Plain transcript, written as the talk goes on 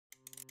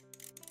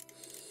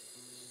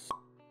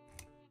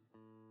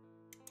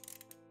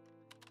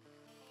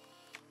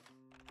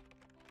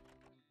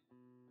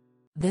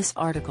This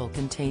article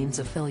contains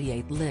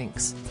affiliate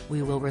links.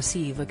 We will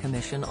receive a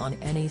commission on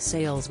any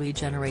sales we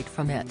generate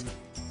from it.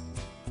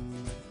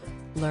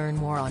 Learn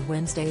more on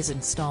Wednesday's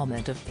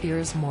installment of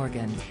Piers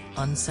Morgan,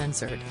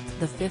 Uncensored.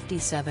 The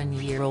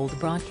 57-year-old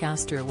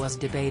broadcaster was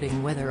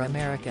debating whether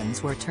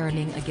Americans were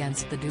turning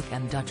against the Duke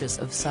and Duchess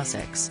of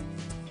Sussex.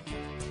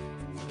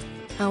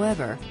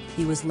 However,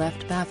 he was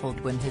left baffled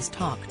when his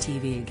Talk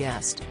TV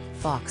guest,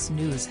 Fox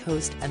News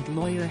host and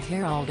lawyer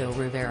Geraldo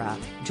Rivera,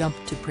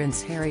 jumped to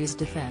Prince Harry's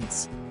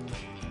defense.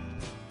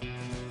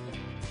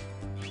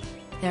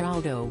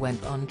 Geraldo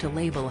went on to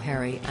label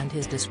Harry and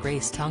his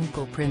disgraced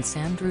uncle Prince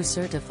Andrew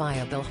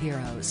certifiable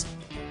heroes.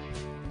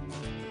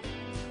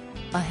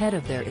 Ahead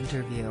of their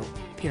interview,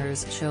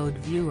 Piers showed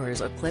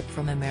viewers a clip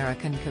from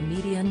American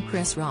comedian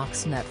Chris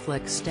Rock's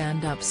Netflix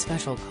stand-up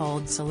special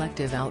called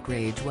Selective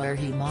Outrage, where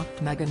he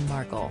mocked Meghan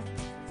Markle.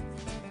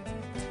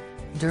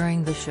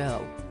 During the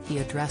show, he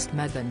addressed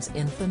Meghan's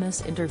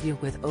infamous interview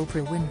with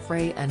Oprah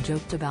Winfrey and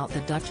joked about the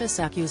Duchess'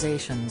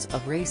 accusations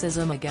of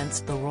racism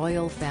against the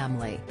royal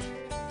family.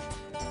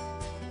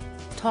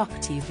 Talk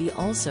TV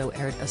also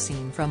aired a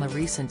scene from a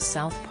recent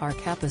South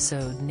Park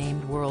episode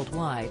named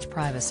Worldwide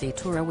Privacy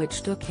Tour,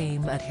 which took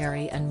aim at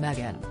Harry and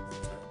Meghan.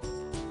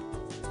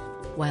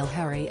 While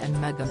Harry and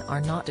Meghan are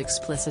not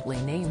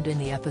explicitly named in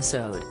the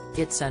episode,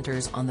 it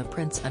centers on the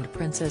Prince and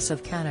Princess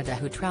of Canada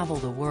who travel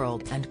the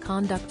world and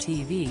conduct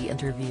TV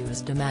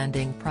interviews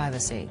demanding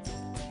privacy.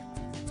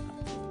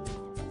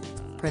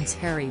 Prince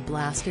Harry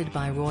blasted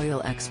by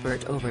royal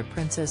expert over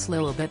Princess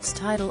Lilibet's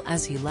title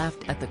as he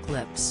laughed at the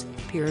clips.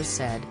 Piers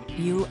said,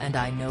 "You and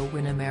I know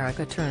when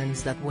America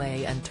turns that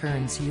way and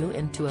turns you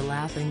into a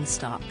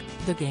laughingstock,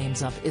 the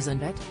game's up,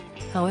 isn't it?"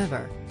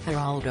 However,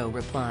 Geraldo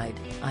replied,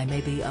 "I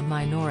may be a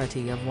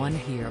minority of one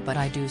here, but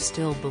I do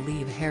still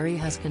believe Harry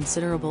has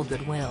considerable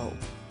goodwill.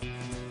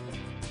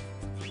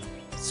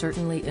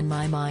 Certainly in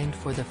my mind,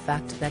 for the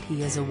fact that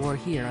he is a war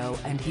hero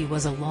and he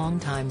was a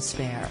long-time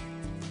spare.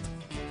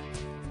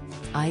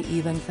 I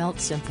even felt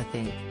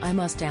sympathy, I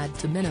must add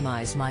to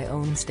minimize my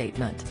own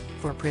statement,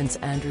 for Prince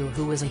Andrew,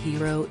 who was a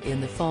hero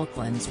in the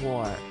Falklands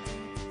War.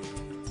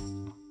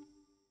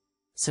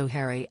 So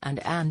Harry and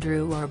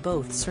Andrew are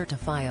both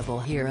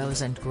certifiable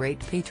heroes and great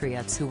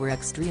patriots who were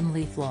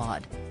extremely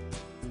flawed."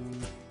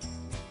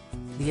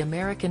 The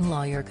American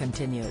lawyer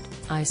continued,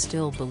 "I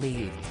still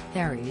believe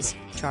Harry's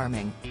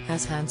charming,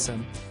 as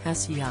handsome,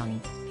 as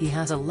young, he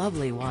has a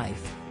lovely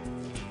wife.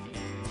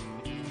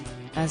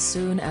 As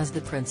soon as the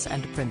Prince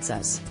and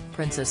Princess,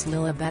 Princess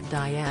Lilibet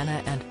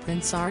Diana and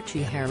Prince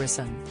Archie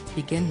Harrison,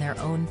 begin their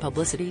own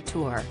publicity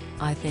tour,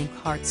 I think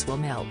hearts will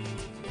melt."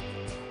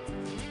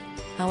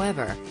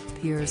 However,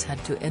 Piers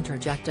had to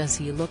interject as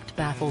he looked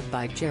baffled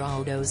by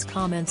Geraldo's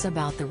comments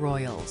about the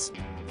royals.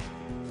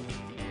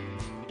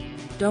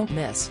 "Don't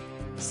miss.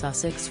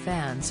 Sussex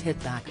fans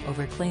hit back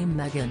over claim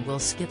Meghan will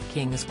skip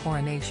King's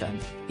coronation.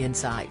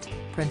 Insight,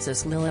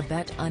 Princess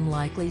Lilibet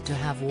unlikely to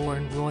have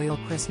worn royal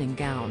christening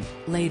gown.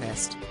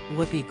 Latest,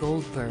 Whoopi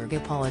Goldberg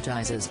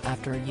apologizes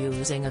after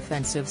using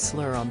offensive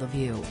slur on The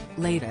View.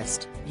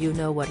 Latest, you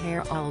know what,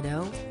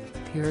 Geraldo?"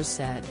 Piers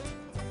said.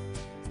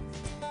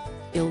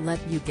 "I'll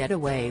let you get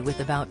away with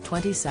about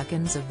 20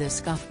 seconds of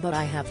this guff, but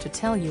I have to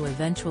tell you,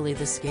 eventually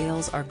the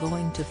scales are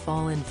going to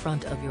fall in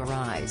front of your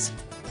eyes.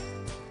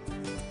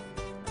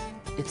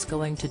 It's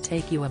going to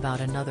take you about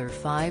another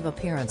 5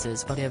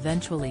 appearances, but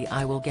eventually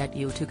I will get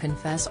you to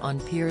confess on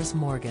Piers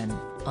Morgan,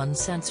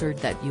 Uncensored,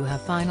 that you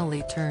have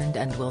finally turned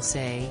and will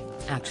say,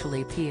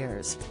 'Actually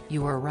Piers,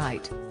 you are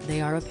right,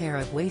 they are a pair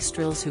of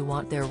wastrels who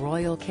want their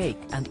royal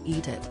cake and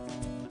eat it.'"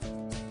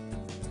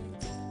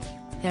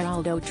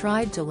 Geraldo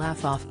tried to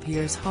laugh off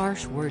Piers'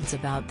 harsh words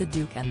about the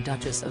Duke and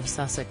Duchess of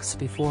Sussex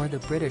before the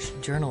British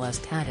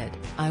journalist added,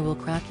 "I will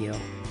crack you."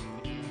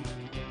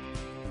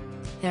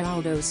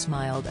 Geraldo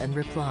smiled and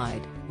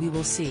replied, "We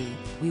will see,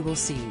 we will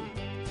see.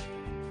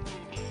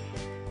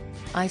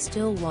 I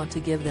still want to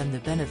give them the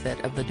benefit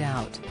of the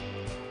doubt."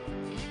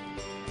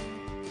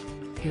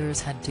 Piers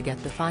had to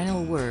get the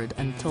final word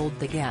and told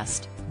the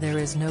guest, "There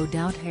is no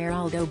doubt,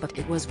 Geraldo, but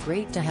it was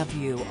great to have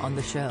you on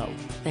the show,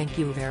 thank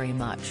you very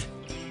much."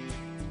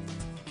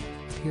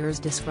 Piers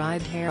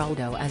described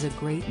Geraldo as a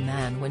great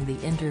man when the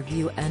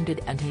interview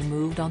ended and he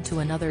moved on to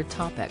another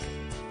topic.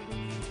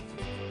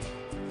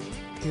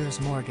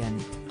 Piers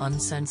Morgan,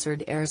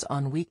 Uncensored airs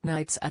on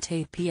weeknights at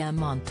 8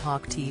 p.m. on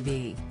Talk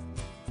TV.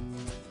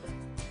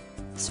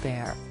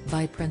 Spare,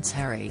 by Prince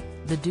Harry,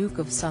 the Duke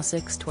of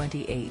Sussex,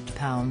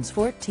 £28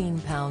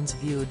 £14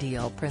 view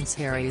deal. Prince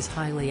Harry's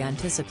highly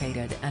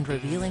anticipated and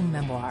revealing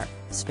memoir,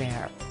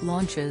 Spare,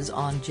 launches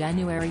on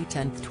January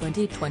 10,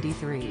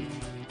 2023.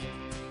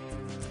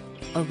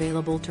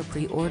 Available to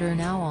pre-order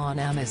now on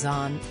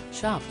Amazon.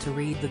 Shop to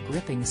read the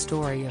gripping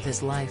story of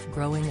his life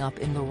growing up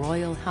in the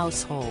royal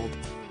household.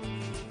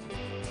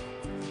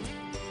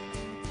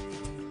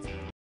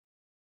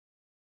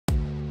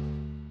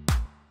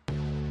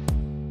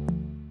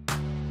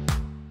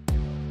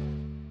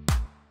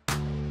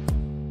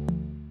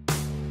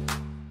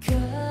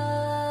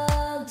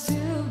 Got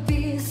to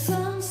be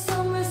some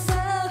summer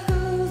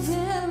who's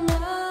in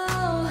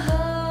love.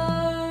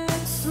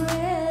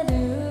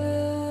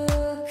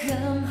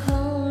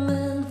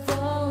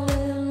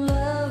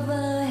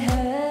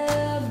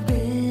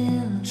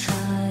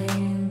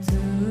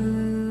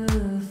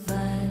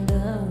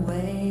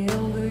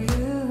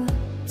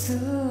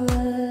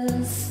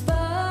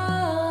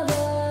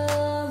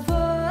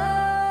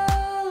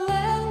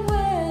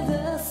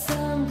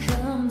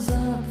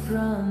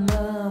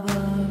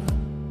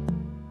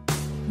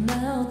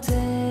 I'll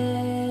take